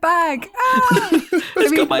overhead bag! Ah!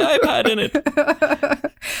 It's got my iPad in it.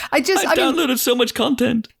 I downloaded so much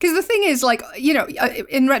content. Because the thing is, like, you know,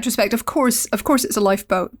 in retrospect, of course it's a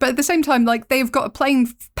lifeboat. But at the same time, like, they've got a plane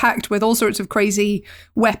packed with all sorts of crazy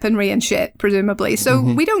weaponry and shit, presumably. So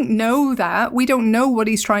we don't know that. We don't know what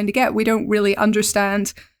he's trying to get. We don't really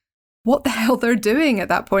understand what the hell they're doing at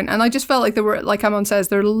that point. And I just felt like there were, like Amon says,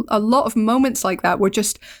 there are a lot of moments like that where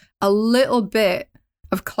just a little bit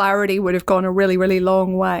of clarity would have gone a really, really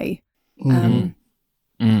long way.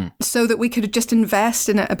 So that we could just invest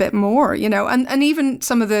in it a bit more, you know, and even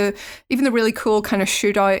the really cool kind of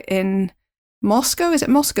shootout in Moscow. Is it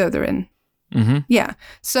Moscow they're in? Yeah.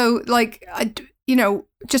 So, like,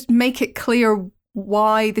 just make it clear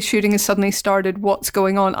why the shooting has suddenly started, what's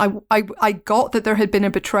going on. I got that there had been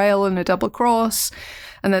a betrayal and a double cross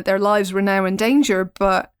and that their lives were now in danger,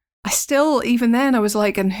 but I still, even then, I was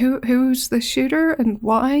like, and who's the shooter and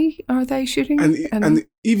why are they shooting? And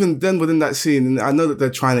even then within that scene, and I know that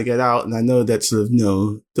they're trying to get out, and I know that sort of, you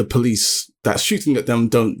know, the police that's shooting at them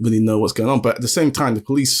don't really know what's going on. But at the same time, the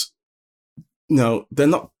police, you know, they're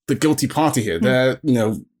not the guilty party here. They're, you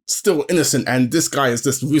know, still innocent, and this guy is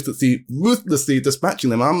just ruthlessly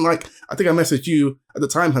dispatching them. I'm like, I think I messaged you at the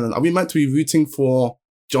time, Helen, are we meant to be rooting for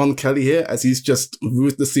John Kelly here as he's just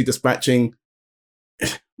ruthlessly dispatching?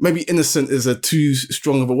 Maybe innocent is a too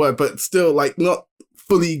strong of a word, but still, like, not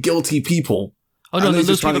fully guilty people. Oh no,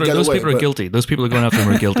 those people are guilty. Those people are going after them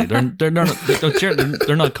are guilty. They're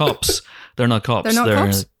not cops. They're not cops. They're not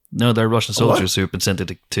cops? No, they're Russian soldiers who have been sent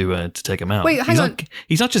to take him out. Wait, hang on.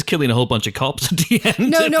 He's not just killing a whole bunch of cops at the end.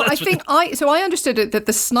 No. I understood it that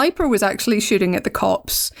the sniper was actually shooting at the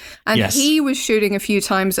cops, and he was shooting a few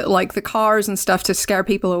times at, like, the cars and stuff to scare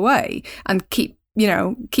people away and keep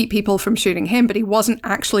people from shooting him. But he wasn't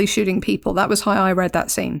actually shooting people. That was how I read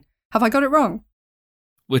that scene. Have I got it wrong?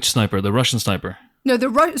 Which sniper? The Russian sniper? No, the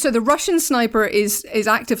Russian sniper is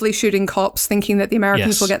actively shooting cops, thinking that the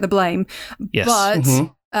Americans will get the blame. Yes.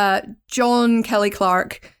 But John Kelly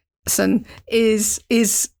Clarkson is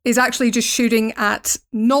actually just shooting at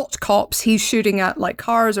not cops. He's shooting at, like,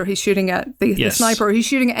 cars, or he's shooting at the sniper, or he's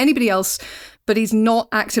shooting at anybody else. But he's not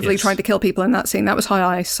actively trying to kill people in that scene. That was how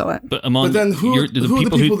I saw it. But then who are the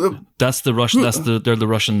people? That's the Russian. They're the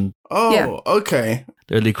Russian. Oh, okay.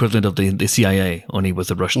 They're the equivalent of the CIA, only with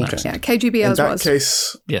the Russian accent. Yeah, KGB as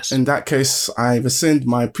was. In that case, I rescind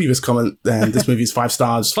my previous comment. And this movie is 5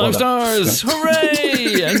 stars. 5 stars!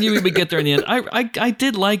 Hooray! I knew we would get there in the end. I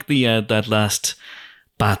did like the that last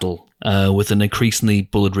battle. With an increasingly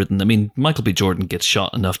bullet-ridden. I mean, Michael B. Jordan gets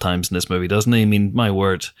shot enough times in this movie, doesn't he? I mean, my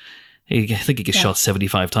word. I think he gets shot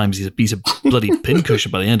 75 times. He's a bloody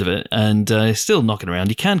pincushion by the end of it, and still knocking around.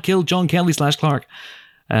 You can't kill John Kelly / Clark.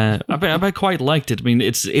 I quite liked it. I mean,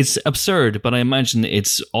 it's absurd, but I imagine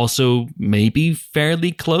it's also maybe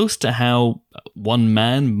fairly close to how one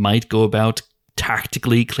man might go about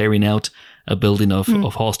tactically clearing out a building of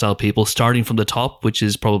hostile people, starting from the top, which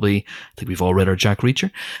is probably, I think we've all read our Jack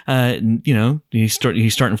Reacher. He's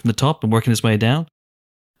starting from the top and working his way down.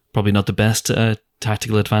 Probably not the best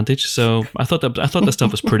tactical advantage. So I thought that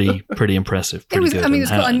stuff was pretty impressive. Pretty good. I mean,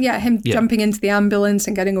 it's cool. And him jumping into the ambulance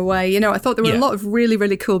and getting away. You know, I thought there were a lot of really,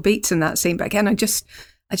 really cool beats in that scene. But again, I just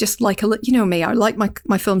like me. I like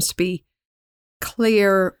my films to be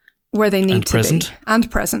clear where they need to be, and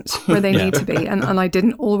present where they need to be. And I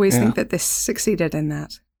didn't always think that this succeeded in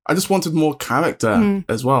that. I just wanted more character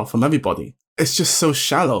as well from everybody. It's just so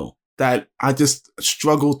shallow that I just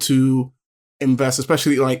struggle to invest,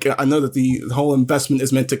 especially, like, I know that the whole investment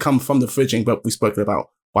is meant to come from the fridging, but we've spoken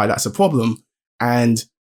about why that's a problem. And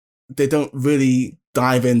they don't really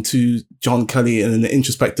dive into John Kelly in an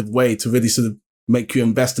introspective way to really sort of make you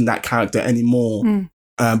invest in that character anymore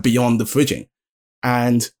beyond the fridging.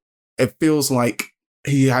 And it feels like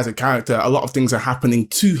he has a character. A lot of things are happening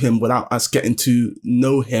to him without us getting to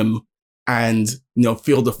know him and,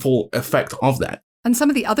 feel the full effect of that. And some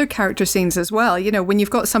of the other character scenes as well, when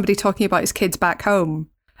you've got somebody talking about his kids back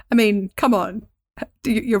home. I mean, come on.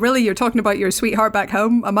 You're talking about your sweetheart back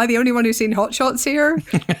home? Am I the only one who's seen Hot Shots here?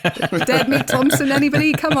 Dead Meat Thompson,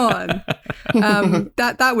 anybody? Come on.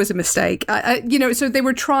 That was a mistake. So they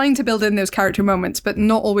were trying to build in those character moments, but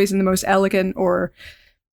not always in the most elegant or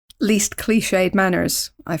least cliched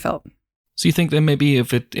manners, I felt. So you think that maybe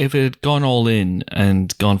if it had gone all in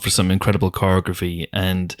and gone for some incredible choreography,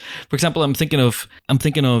 and for example, I'm thinking of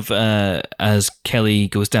as Kelly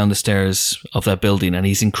goes down the stairs of that building and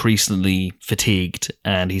he's increasingly fatigued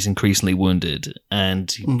and he's increasingly wounded and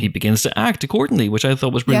he begins to act accordingly, which I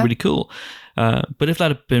thought was really cool. But if that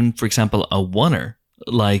had been, for example, a oneer,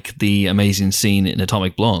 like the amazing scene in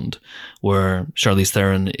Atomic Blonde, where Charlize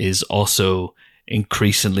Theron is also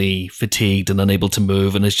increasingly fatigued and unable to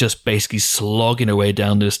move and is just basically slogging her way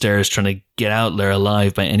down the stairs trying to get out there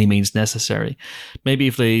alive by any means necessary. Maybe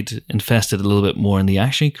if they'd invested a little bit more in the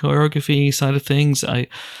action choreography side of things, I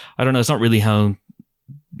don't know, it's not really how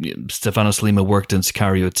Stefano Sollima worked in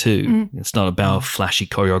Sicario 2. It's not about flashy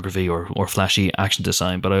choreography or flashy action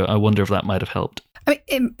design, but I wonder if that might have helped. I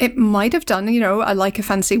mean, it might have done, I like a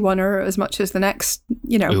fancy oneer as much as the next,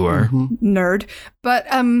 nerd. But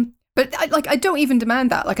I don't even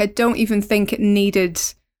demand that. Like, I don't even think it needed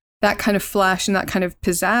that kind of flash and that kind of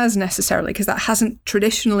pizzazz necessarily, because that hasn't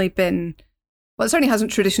traditionally been, well, it certainly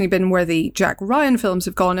hasn't traditionally been where the Jack Ryan films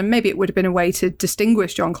have gone, and maybe it would have been a way to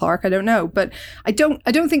distinguish John Clark, I don't know. But I don't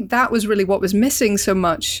think that was really what was missing so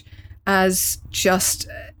much as just,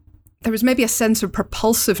 there was maybe a sense of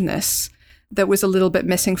propulsiveness that was a little bit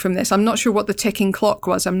missing from this. I'm not sure what the ticking clock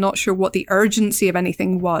was. I'm not sure what the urgency of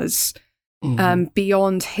anything was.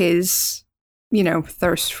 Beyond his,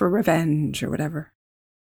 thirst for revenge or whatever.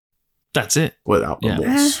 That's it. Without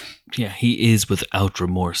remorse. Yeah, he is without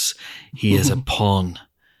remorse. He is a pawn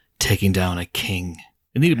taking down a king.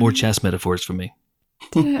 It needed more chess metaphors for me.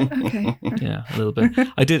 Yeah, okay. Yeah, a little bit.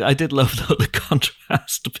 I did love though the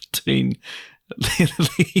contrast between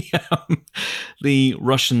the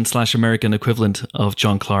Russian/American equivalent of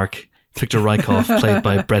John Clark, Victor Rykov, played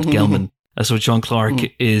by Brett Gelman. So John Clark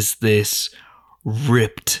is this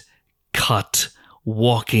ripped, cut,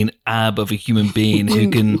 walking ab of a human being who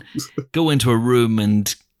can go into a room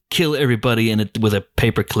and kill everybody in it with a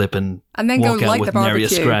paperclip and then walk go out light with the nary a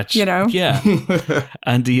barbecue, scratch. Yeah.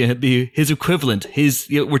 And his equivalent,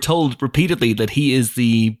 we're told repeatedly that he is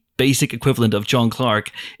the basic equivalent of John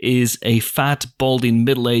Clark, is a fat, balding,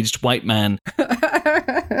 middle-aged white man.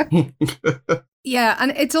 Yeah,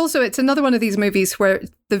 and it's another one of these movies where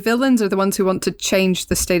the villains are the ones who want to change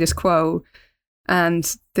the status quo,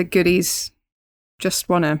 and the goodies just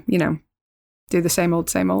want to, do the same old,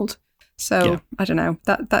 same old. So, yeah. I don't know.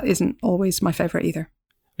 That isn't always my favourite either.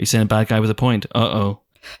 Are you saying a bad guy with a point? Uh-oh.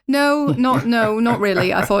 No, not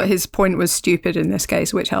really. I thought his point was stupid in this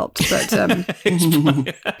case, which helped. But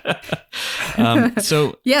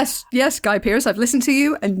so yes, Guy Pearce, I've listened to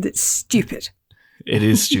you, and it's stupid. It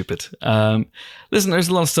is stupid. Listen, there's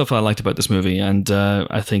a lot of stuff I liked about this movie, and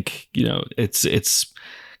I think it's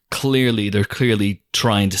they're clearly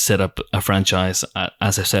trying to set up a franchise.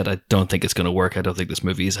 As I said, I don't think it's going to work. I don't think this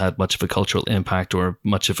movie has had much of a cultural impact or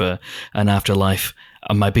much of an afterlife.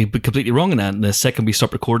 I might be completely wrong in that. And the second we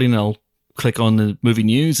stop recording, I'll click on the movie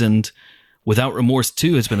news, and Without Remorse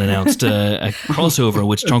 2 has been announced, a crossover in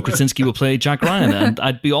which John Krasinski will play Jack Ryan, and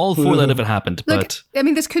I'd be all for that if it happened. Look, I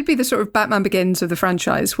mean, this could be the sort of Batman Begins of the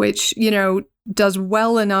franchise, which, does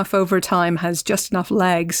well enough over time, has just enough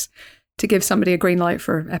legs to give somebody a green light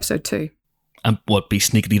for episode 2. And what, be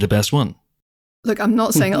sneakily the best one? Look, I'm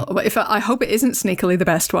not saying I hope it isn't sneakily the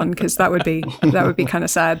best one, because that would be kind of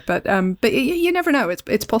sad. But you never know.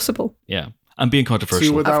 It's possible. Yeah. I'm being controversial.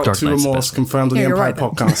 Two without two remorse confirmed on the Empire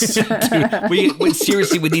podcast.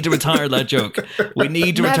 Dude, we need to retire that joke. We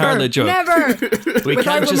need to retire that joke. Never. We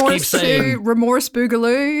can't just keep saying remorse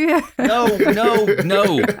boogaloo.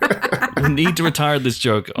 No. We need to retire this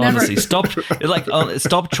joke. Honestly, stop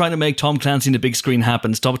trying to make Tom Clancy in the big screen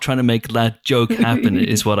happen. Stop trying to make that joke happen.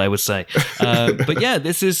 Is what I would say. But yeah,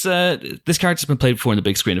 this character's been played before in the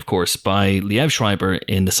big screen, of course, by Liev Schreiber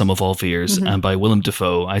in The Sum of All Fears, and by Willem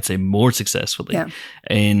Dafoe. I'd say more successfully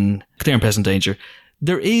in Clear and Present Danger.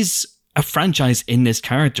 There is a franchise in this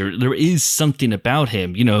character. There is something about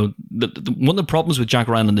him. One of the problems with Jack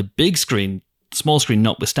Ryan on the big screen, small screen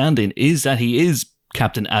notwithstanding, is that he is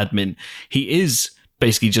Captain Admin. He is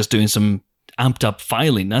basically just doing some amped up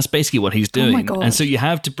filing. That's basically what he's doing. Oh my God. And so you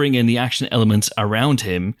have to bring in the action elements around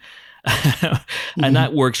him. And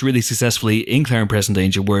that works really successfully in Clear and Present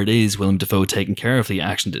Danger, where it is Willem Dafoe taking care of the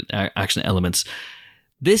action elements.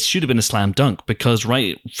 This should have been a slam dunk, because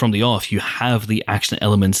right from the off, you have the action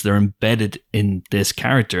elements that are embedded in this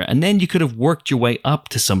character. And then you could have worked your way up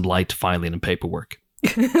to some light filing and paperwork.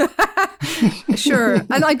 Sure.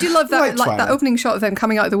 And I do love that, that opening shot of them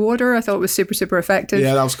coming out of the water. I thought it was super, super effective.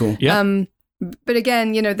 Yeah, that was cool. Yeah. But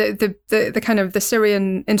again, the kind of the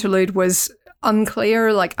Syrian interlude was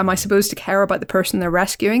unclear. Like, am I supposed to care about the person they're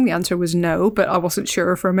rescuing? The answer was no, but I wasn't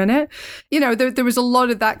sure for a minute. There was a lot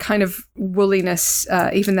of that kind of woolliness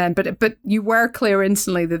even then, but you were clear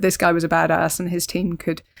instantly that this guy was a badass and his team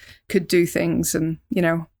could do things, and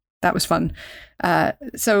that was fun.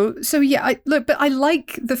 So yeah, but I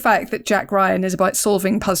like the fact that Jack Ryan is about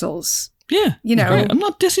solving puzzles. Yeah, I'm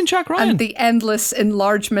not dissing Jack Ryan. And the endless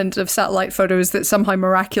enlargement of satellite photos that somehow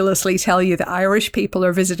miraculously tell you that Irish people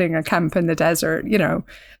are visiting a camp in the desert,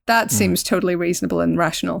 that seems totally reasonable and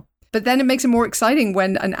rational. But then it makes it more exciting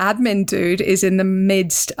when an admin dude is in the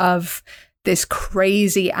midst of this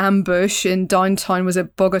crazy ambush in downtown, was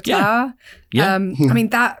it Bogota? Yeah. I mean,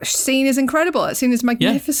 that scene is incredible. That scene is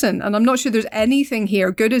magnificent. Yeah. And I'm not sure there's anything here,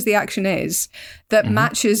 good as the action is, that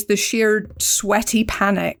matches the sheer sweaty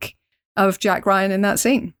panic of Jack Ryan in that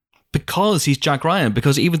scene. Because he's Jack Ryan,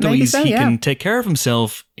 because even though he can take care of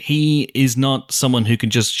himself, he is not someone who can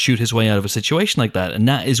just shoot his way out of a situation like that. And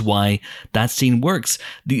that is why that scene works.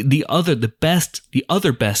 The other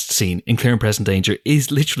best scene in Clear and Present Danger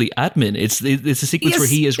is literally admin. It's a sequence where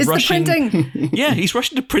he is rushing. The printing. Yeah, he's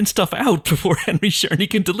rushing to print stuff out before Henry Czerny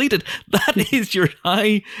can delete it. That is your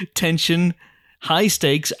high tension, high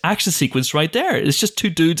stakes action sequence right there. It's just two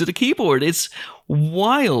dudes at a keyboard. It's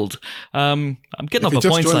wild. I'm getting off a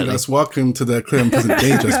point slightly. Us, welcome to the Clear and Present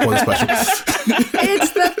Danger spoiler special.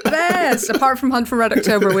 It's the best, apart from Hunt for Red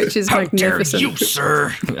October, which is magnificent. How dare you,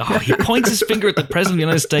 sir? Oh, he points his finger at the President of the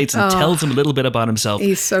United States and tells him a little bit about himself.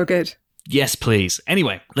 He's so good. Yes, please.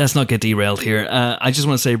 Anyway, let's not get derailed here. I just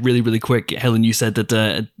want to say really, really quick, Helen, you said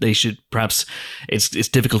that they should perhaps, it's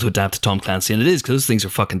difficult to adapt to Tom Clancy, and it is, because those things are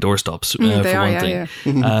fucking doorstops, for one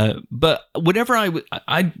thing. Yeah. But whenever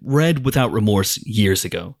I read Without Remorse years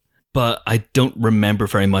ago, but I don't remember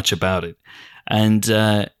very much about it.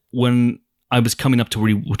 And when I was coming up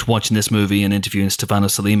to watching this movie and interviewing Stefano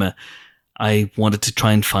Sollima, I wanted to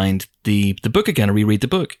try and find the book again and reread the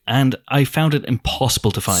book, and I found it impossible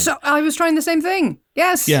to find. So I was trying the same thing.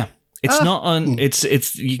 Yes. Yeah. It's not on, it's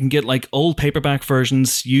you can get like old paperback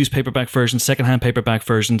versions, used paperback versions, secondhand paperback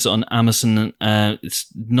versions on Amazon. It's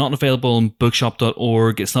not available on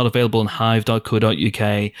bookshop.org. It's not available on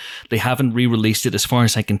hive.co.uk. They haven't re-released it as far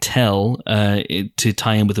as I can tell to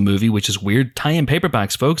tie in with the movie, which is weird. Tie in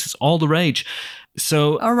paperbacks, folks. It's all the rage.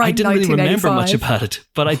 So I didn't really remember much about it,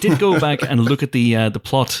 but I did go back and look at the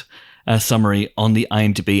plot summary on the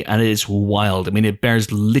IMDb, and it is wild. I mean, it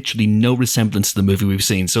bears literally no resemblance to the movie we've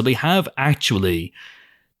seen. So they have actually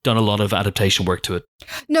done a lot of adaptation work to it.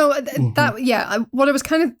 No, what I was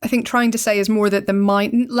kind of, I think, trying to say is more that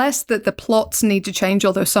less that the plots need to change,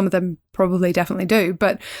 although some of them probably definitely do,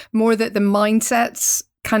 but more that the mindsets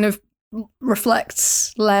kind of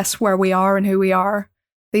reflects less where we are and who we are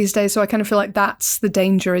these days. So I kind of feel like that's the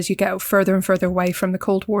danger as you get further and further away from the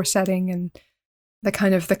Cold War setting and the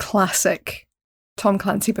kind of the classic Tom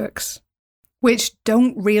Clancy books, which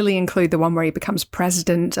don't really include the one where he becomes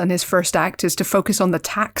president and his first act is to focus on the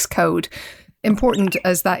tax code, important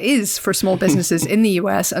as that is for small businesses in the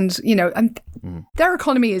US. And, and their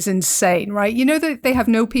economy is insane, right? You know that they have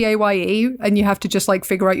no PAYE and you have to just like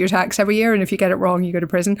figure out your tax every year. And if you get it wrong, you go to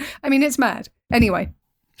prison. I mean, it's mad. Anyway.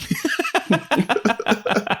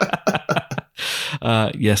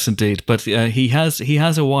 Yes, indeed. But he has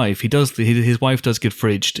a wife. His wife does get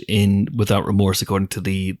fridged in Without Remorse, according to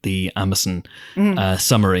the Amazon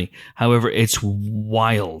summary. However, it's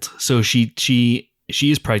wild. So she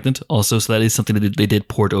is pregnant also. So that is something that they did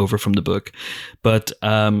port over from the book. But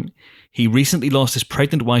he recently lost his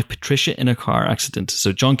pregnant wife, Patricia, in a car accident.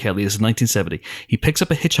 So John Kelly, this is 1970. He picks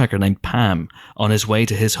up a hitchhiker named Pam on his way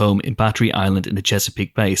to his home in Battery Island in the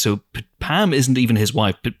Chesapeake Bay. So Pam isn't even his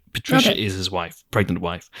wife. Patricia is his wife, pregnant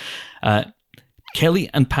wife. Kelly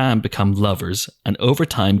and Pam become lovers, and over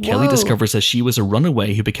time, Kelly discovers that she was a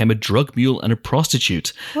runaway who became a drug mule and a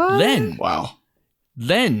prostitute. What?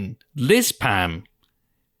 Then Liz Pam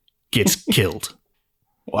gets killed.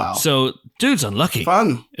 Wow. So, dude's unlucky.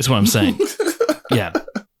 Fun. Is what I'm saying. Yeah.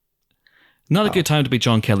 Not a good time to be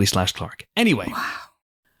John Kelly / Clark. Anyway,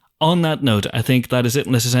 on that note, I think that is it.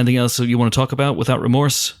 Unless there's anything else you want to talk about Without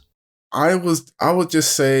Remorse. I would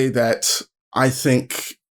just say that I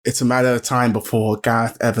think it's a matter of time before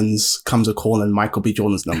Gareth Evans comes a call in Michael B.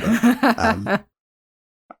 Jordan's number.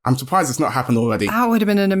 I'm surprised it's not happened already. That would have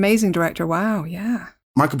been an amazing director. Wow, yeah.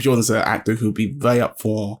 Michael B. Jordan's an actor who'd be very up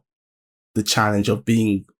for the challenge of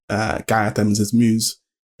being Gareth Evans' muse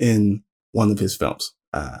in one of his films.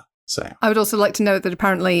 So I would also like to note that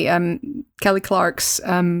apparently Kelly Clark's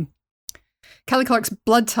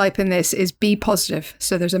blood type in this is B positive.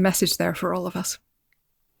 So there's a message there for all of us.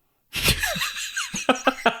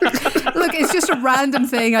 Look, Look, it's just a random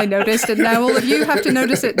thing I noticed, and now all of you have to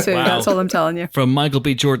notice it too. Wow. That's all I'm telling you. From Michael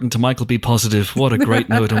B. Jordan to Michael B. Positive, what a great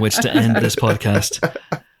note on which to end this podcast.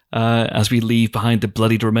 As we leave behind the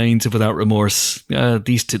bloodied remains of Without Remorse,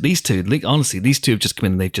 these two, honestly, these two have just come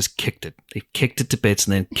in and they've just kicked it. They've kicked it to bits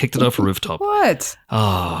and then kicked it off a rooftop. What?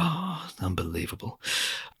 Oh, unbelievable.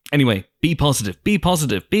 Anyway, be positive, be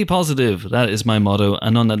positive, be positive. That is my motto.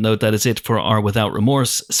 And on that note, that is it for our Without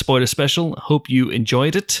Remorse spoiler special. Hope you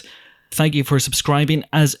enjoyed it. Thank you for subscribing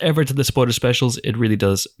as ever to the spoiler specials. It really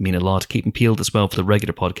does mean a lot. Keep them peeled as well for the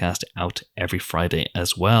regular podcast out every Friday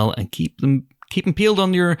as well. And keep them peeled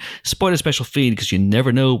on your spoiler special feed because you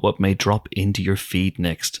never know what may drop into your feed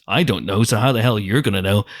next. I don't know, so how the hell you're going to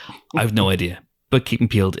know? I have no idea. But keep them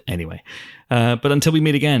peeled anyway. But until we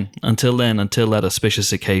meet again, until then, until that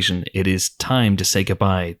auspicious occasion, it is time to say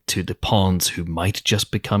goodbye to the pawns who might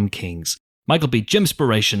just become kings. Michael B.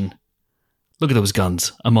 Jimspiration. Look at those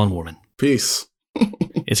guns. Amon Warmann. Peace.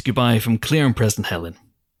 It's goodbye from clear and present Helen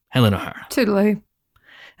O'Hara. Toodaloo.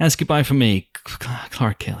 And it's goodbye from me,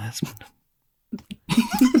 Clark Kale.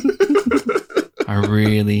 I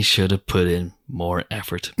really should have put in more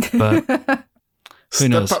effort, but who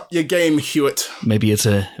knows? Step up your game, Hewitt. Maybe it's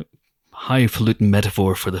a highfalutin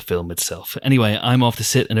metaphor for the film itself. Anyway, I'm off to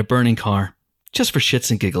sit in a burning car, just for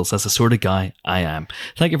shits and giggles. That's the sort of guy I am.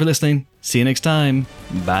 Thank you for listening. See you next time.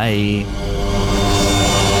 Bye.